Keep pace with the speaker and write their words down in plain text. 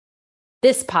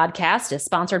This podcast is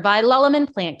sponsored by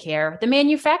Lulleman Plant Care, the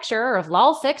manufacturer of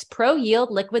Lulfix Pro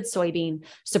Yield liquid soybean.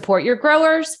 Support your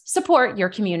growers, support your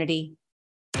community.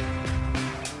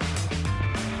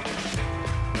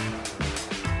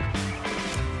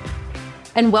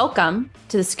 And welcome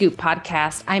to the Scoop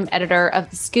podcast. I'm editor of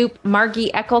the Scoop,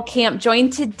 Margie Eckelkamp,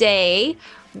 joined today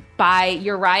by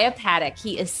Uriah Paddock.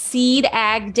 He is Seed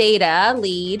Ag Data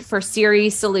Lead for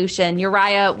Ceres Solution.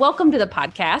 Uriah, welcome to the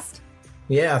podcast.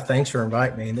 Yeah, thanks for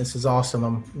inviting me. This is awesome.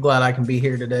 I'm glad I can be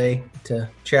here today to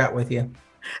chat with you.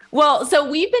 Well, so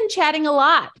we've been chatting a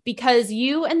lot because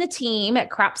you and the team at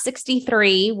Crop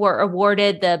 63 were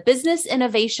awarded the Business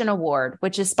Innovation Award,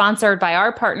 which is sponsored by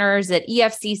our partners at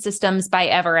EFC Systems by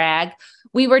Everag.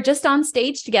 We were just on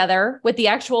stage together with the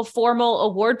actual formal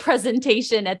award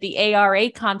presentation at the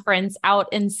ARA conference out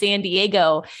in San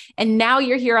Diego. And now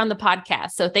you're here on the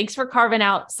podcast. So thanks for carving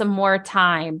out some more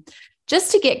time.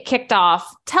 Just to get kicked off,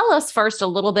 tell us first a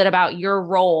little bit about your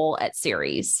role at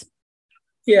Ceres.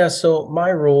 Yeah, so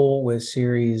my role with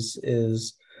Ceres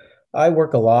is I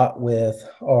work a lot with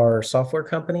our software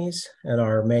companies and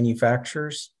our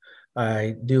manufacturers.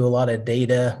 I do a lot of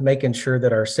data, making sure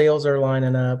that our sales are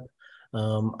lining up.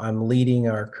 I'm leading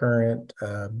our current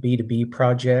B2B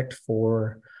project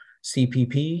for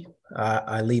CPP.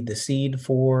 I lead the seed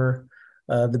for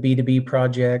the B2B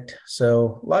project.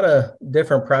 So a lot of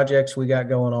different projects we got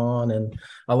going on and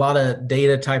a lot of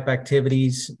data type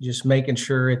activities, just making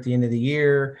sure at the end of the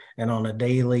year and on a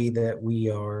daily that we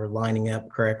are lining up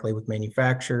correctly with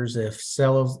manufacturers. If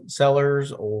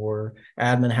sellers or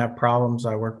admin have problems,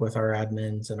 I work with our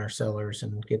admins and our sellers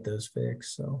and get those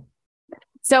fixed.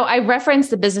 So I referenced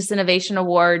the Business Innovation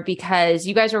Award because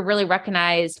you guys were really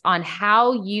recognized on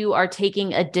how you are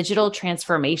taking a digital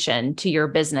transformation to your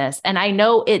business. And I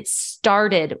know it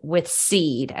started with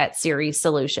seed at Ceres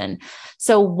Solution.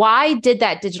 So why did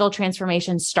that digital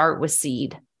transformation start with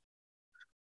seed?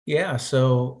 Yeah,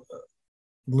 so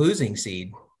losing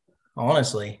seed,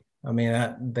 honestly. I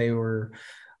mean,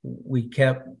 we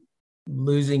kept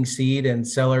losing seed and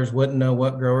sellers wouldn't know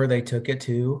what grower they took it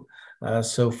to.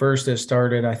 So first it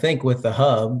started, I think, with the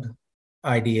hub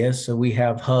idea. So we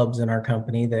have hubs in our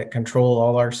company that control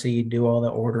all our seed, do all the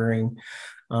ordering.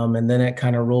 And then it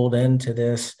kind of rolled into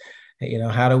this,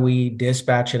 how do we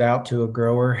dispatch it out to a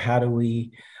grower? How do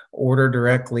we order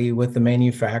directly with the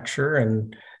manufacturer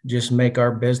and just make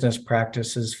our business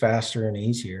practices faster and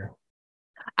easier?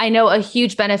 I know a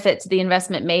huge benefit to the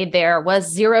investment made there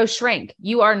was zero shrink.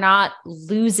 You are not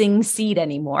losing seed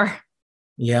anymore.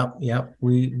 Yep.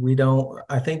 We don't,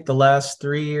 I think the last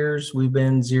 3 years we've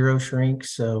been zero shrink.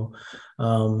 So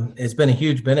it's been a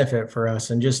huge benefit for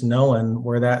us, and just knowing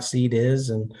where that seed is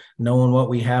and knowing what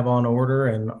we have on order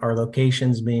and our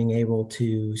locations being able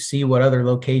to see what other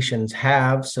locations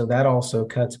have. So that also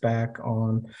cuts back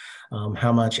on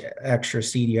how much extra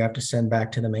seed you have to send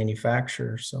back to the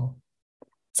manufacturer.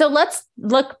 So let's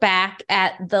look back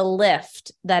at the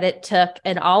lift that it took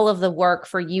and all of the work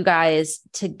for you guys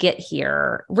to get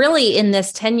here. Really, in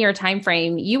this 10-year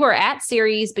timeframe, you were at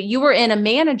Ceres, but you were in a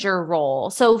manager role.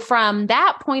 So from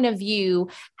that point of view,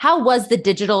 how was the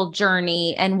digital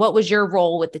journey and what was your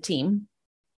role with the team?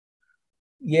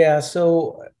 Yeah,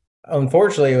 so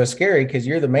unfortunately, it was scary because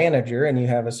you're the manager and you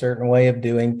have a certain way of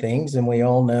doing things. And we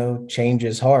all know change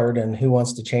is hard and who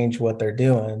wants to change what they're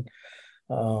doing.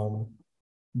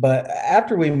 But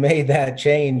after we made that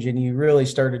change and you really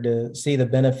started to see the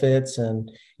benefits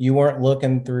and you weren't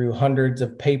looking through hundreds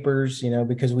of papers,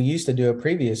 because we used to do it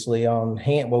previously on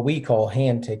what we call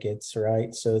hand tickets,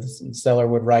 right? So the seller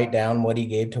would write down what he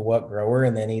gave to what grower,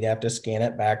 and then he'd have to scan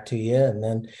it back to you. And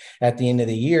then at the end of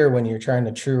the year, when you're trying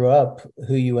to true up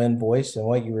who you invoiced and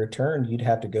what you returned, you'd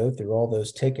have to go through all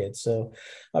those tickets. So,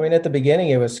 I mean, at the beginning,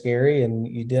 it was scary and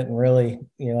you didn't really,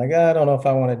 I don't know if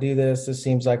I want to do this. This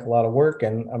seems like a lot of work.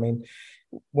 And I mean,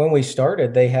 when we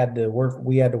started, we had to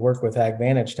work with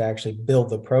AgVantage to actually build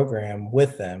the program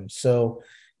with them. So,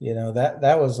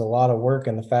 that was a lot of work,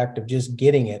 and the fact of just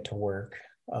getting it to work.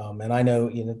 And I know,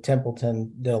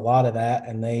 Templeton did a lot of that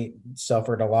and they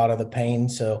suffered a lot of the pain.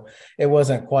 So it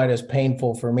wasn't quite as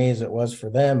painful for me as it was for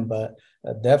them, but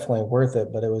definitely worth it.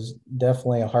 But it was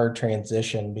definitely a hard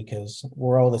transition because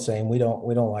we're all the same. We don't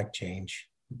like change.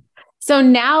 So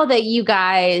now that you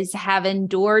guys have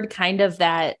endured kind of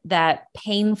that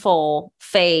painful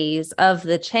phase of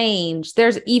the change,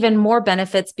 there's even more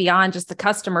benefits beyond just the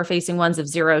customer facing ones of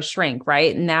zero shrink,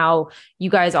 right? And now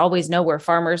you guys always know where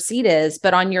farmer's seed is,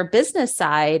 but on your business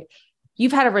side,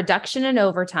 you've had a reduction in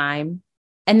overtime.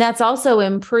 And that's also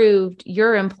improved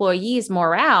your employees'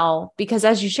 morale because,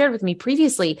 as you shared with me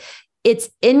previously, it's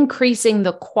increasing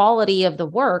the quality of the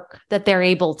work that they're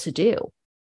able to do.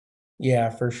 Yeah,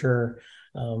 for sure.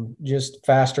 Just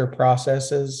faster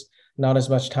processes, not as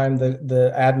much time.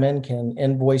 The admin can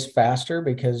invoice faster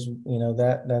because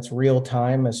that's real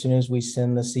time. As soon as we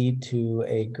send the seed to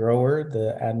a grower,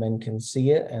 the admin can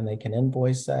see it and they can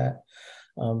invoice that.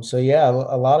 So yeah,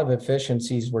 a lot of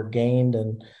efficiencies were gained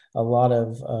and a lot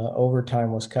of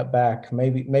overtime was cut back.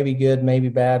 Maybe good, maybe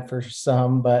bad for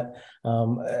some, but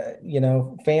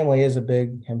family is a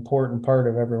big, important part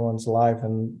of everyone's life,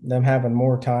 and them having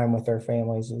more time with their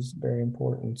families is very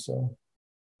important. So,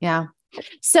 yeah.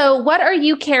 So what are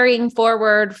you carrying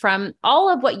forward from all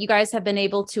of what you guys have been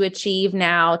able to achieve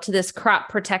now to this crop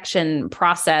protection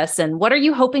process? And what are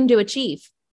you hoping to achieve?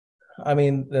 I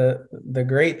mean, the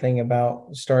great thing about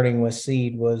starting with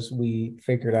seed was we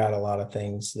figured out a lot of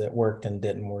things that worked and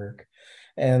didn't work.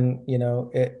 And,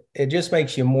 it just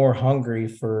makes you more hungry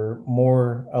for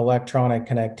more electronic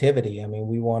connectivity. I mean,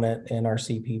 we want it in our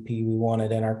CPP, we want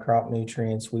it in our crop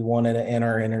nutrients, we want it in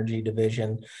our energy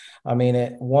division. I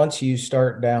mean, once you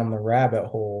start down the rabbit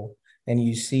hole and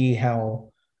you see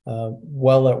how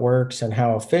well it works and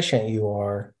how efficient you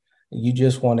are, you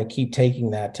just want to keep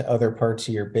taking that to other parts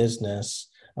of your business.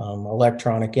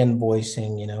 Electronic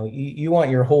invoicing, you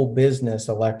want your whole business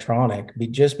electronic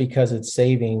just because it's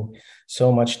saving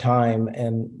so much time,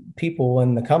 and people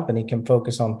in the company can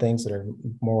focus on things that are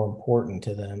more important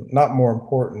to them. Not more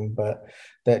important, but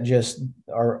that just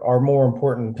are more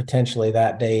important potentially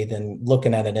that day than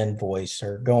looking at an invoice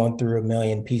or going through a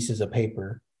million pieces of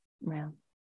paper. Yeah.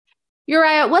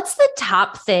 Uriah, what's the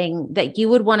top thing that you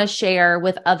would want to share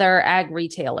with other ag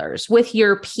retailers, with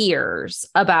your peers,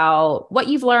 about what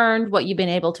you've learned, what you've been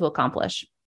able to accomplish?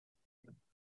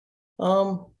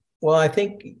 Well, I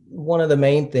think one of the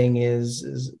main thing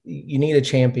is you need a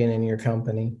champion in your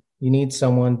company. You need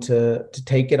someone to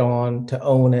take it on, to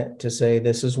own it, to say,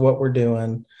 this is what we're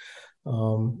doing.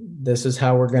 This is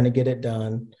how we're going to get it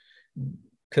done.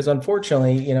 Because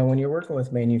unfortunately, when you're working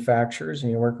with manufacturers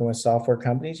and you're working with software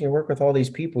companies, you work with all these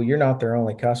people, you're not their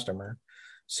only customer.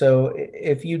 So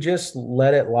if you just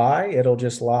let it lie, it'll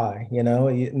just lie,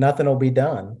 nothing will be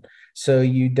done. So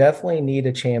you definitely need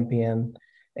a champion,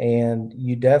 and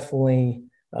you definitely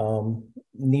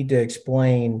need to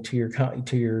explain to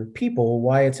your people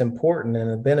why it's important and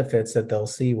the benefits that they'll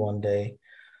see one day.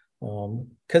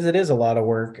 Because it is a lot of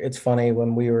work. It's funny,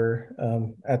 when we were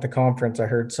at the conference, I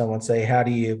heard someone say, how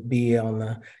do you be on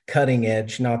the cutting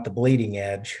edge, not the bleeding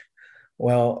edge?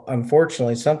 Well,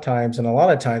 unfortunately, sometimes, and a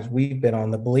lot of times, we've been on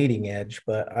the bleeding edge,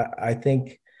 but I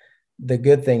think the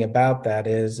good thing about that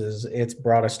is it's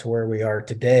brought us to where we are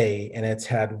today, and it's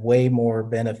had way more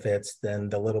benefits than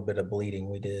the little bit of bleeding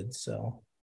we did. So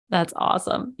that's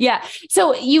awesome. Yeah.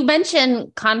 So you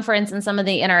mentioned conference and some of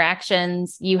the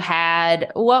interactions you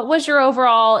had. What was your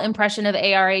overall impression of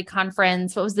ARA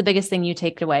conference? What was the biggest thing you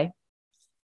take away?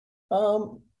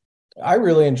 I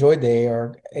really enjoyed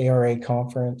the ARA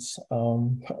conference.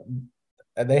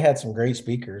 They had some great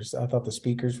speakers. I thought the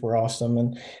speakers were awesome.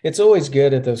 And it's always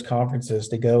good at those conferences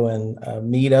to go and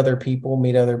meet other people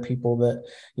that,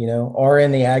 are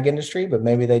in the ag industry, but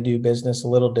maybe they do business a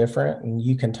little different, and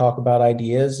you can talk about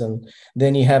ideas. And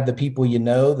then you have the people,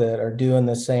 that are doing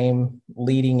the same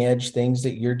leading edge things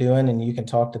that you're doing, and you can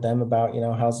talk to them about,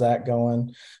 how's that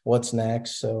going? What's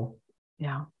next? So,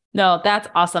 yeah. No, that's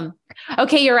awesome.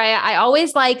 Okay, Uriah, I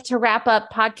always like to wrap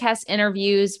up podcast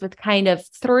interviews with kind of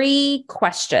 3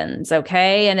 questions,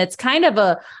 okay? And it's kind of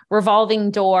a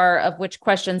revolving door of which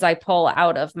questions I pull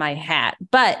out of my hat.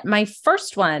 But my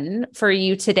first one for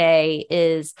you today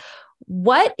is,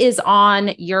 what is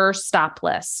on your stop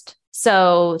list?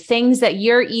 So things that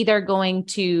you're either going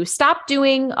to stop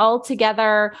doing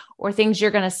altogether, or things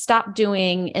you're going to stop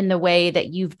doing in the way that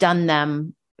you've done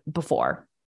them before.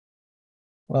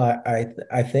 Well,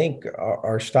 I think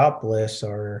our stop lists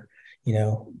are,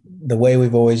 the way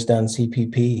we've always done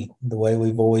CPP, the way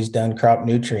we've always done crop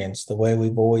nutrients, the way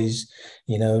we've always,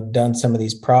 done some of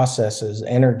these processes,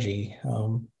 energy,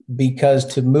 because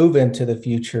to move into the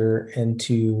future and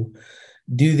to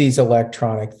do these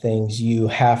electronic things, you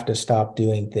have to stop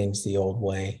doing things the old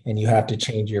way, and you have to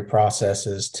change your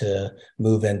processes to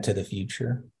move into the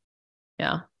future.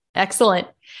 Yeah. Excellent.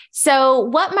 So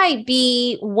what might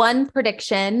be one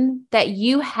prediction that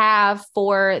you have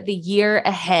for the year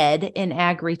ahead in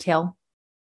ag retail?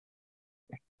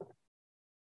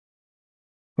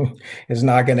 It's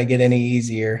not going to get any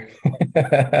easier.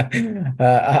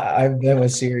 I've been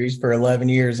with Ceres for 11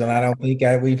 years, and I don't think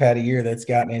we've had a year that's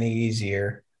gotten any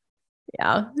easier.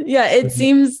 Yeah. Yeah. It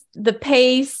seems the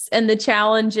pace and the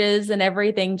challenges and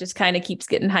everything just kind of keeps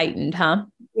getting heightened, huh?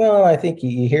 Well, I think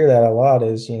you hear that a lot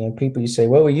is, people you say,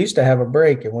 well, we used to have a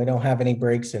break and we don't have any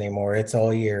breaks anymore. It's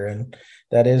all year. And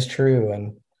that is true.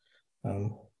 And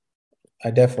um,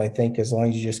 I definitely think as long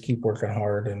as you just keep working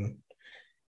hard and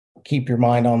keep your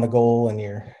mind on the goal and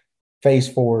your face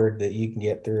forward, that you can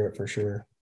get through it for sure.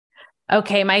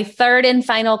 Okay. My third and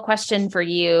final question for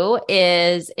you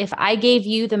is, if I gave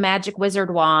you the magic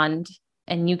wizard wand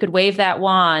and you could wave that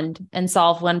wand and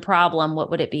solve one problem, what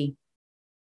would it be?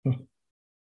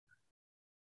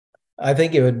 I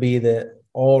think it would be that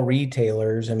all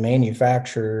retailers and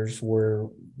manufacturers were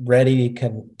ready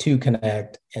to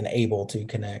connect and able to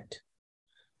connect.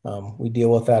 We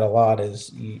deal with that a lot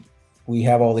we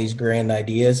have all these grand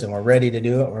ideas and we're ready to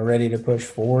do it. We're ready to push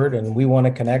forward and we want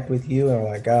to connect with you. And we're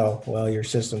like, oh, well, your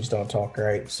systems don't talk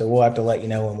right. So we'll have to let you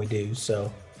know when we do.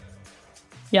 So.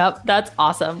 Yep, that's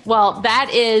awesome. Well, that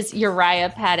is Uriah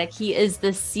Paddock. He is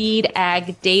the Seed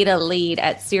Ag Data Lead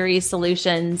at Ceres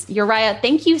Solutions. Uriah,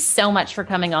 thank you so much for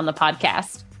coming on the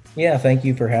podcast. Yeah, thank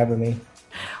you for having me.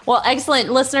 Well,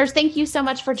 excellent. Listeners, thank you so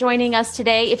much for joining us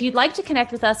today. If you'd like to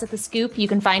connect with us at The Scoop, you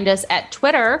can find us at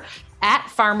Twitter at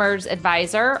Farmers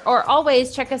Advisor, or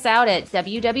always check us out at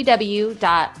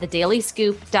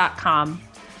www.thedailyscoop.com.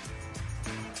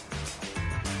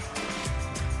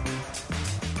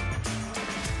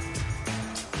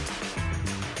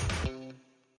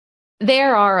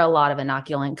 There are a lot of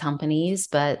inoculant companies,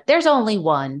 but there's only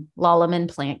one, Lallemand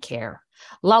Plant Care.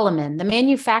 Lallemand, the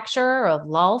manufacturer of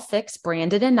Lalfix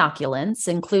branded inoculants,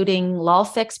 including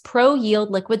Lalfix Pro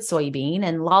Yield Liquid Soybean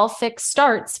and Lalfix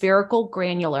Start Spherical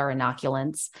Granular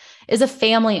Inoculants, is a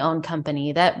family-owned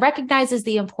company that recognizes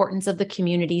the importance of the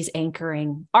communities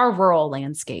anchoring our rural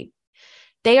landscape.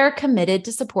 They are committed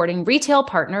to supporting retail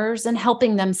partners and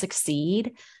helping them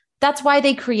succeed. That's why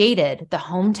they created the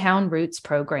Hometown Roots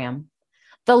program.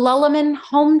 The Lallemand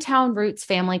Hometown Roots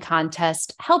Family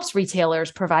Contest helps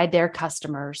retailers provide their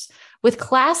customers with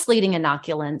class-leading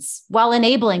inoculants while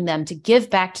enabling them to give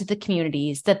back to the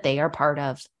communities that they are part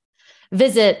of.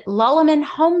 Visit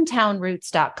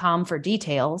LallamandHometownRoots.com for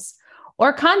details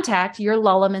or contact your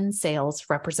Lallemand sales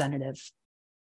representative.